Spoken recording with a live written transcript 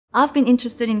I've been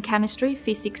interested in chemistry,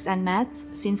 physics, and maths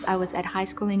since I was at high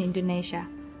school in Indonesia.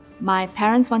 My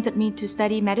parents wanted me to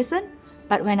study medicine,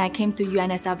 but when I came to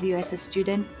UNSW as a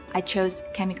student, I chose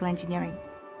chemical engineering.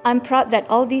 I'm proud that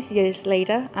all these years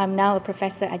later, I'm now a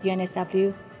professor at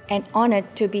UNSW and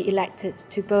honored to be elected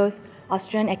to both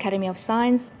Australian Academy of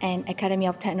Science and Academy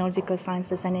of Technological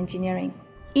Sciences and Engineering.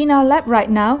 In our lab right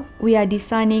now, we are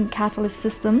designing catalyst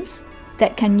systems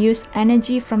that can use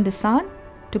energy from the sun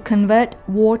to convert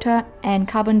water and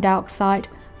carbon dioxide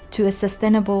to a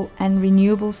sustainable and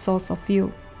renewable source of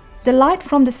fuel. The light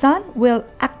from the sun will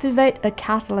activate a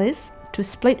catalyst to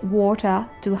split water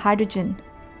to hydrogen.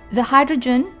 The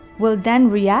hydrogen will then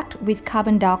react with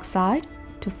carbon dioxide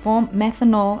to form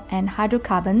methanol and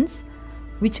hydrocarbons,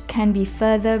 which can be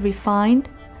further refined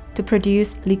to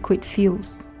produce liquid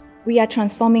fuels. We are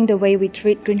transforming the way we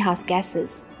treat greenhouse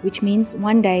gases, which means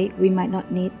one day we might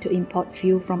not need to import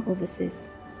fuel from overseas.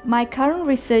 My current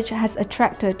research has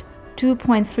attracted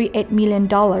 $2.38 million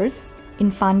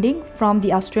in funding from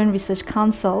the Australian Research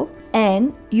Council,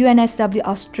 and UNSW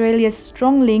Australia's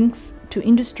strong links to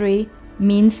industry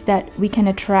means that we can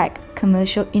attract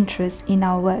commercial interest in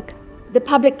our work. The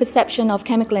public perception of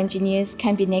chemical engineers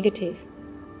can be negative,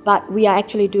 but we are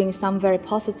actually doing some very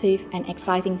positive and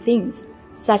exciting things,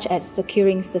 such as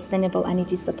securing sustainable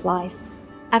energy supplies.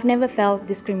 I've never felt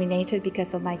discriminated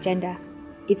because of my gender.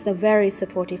 It's a very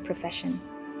supportive profession.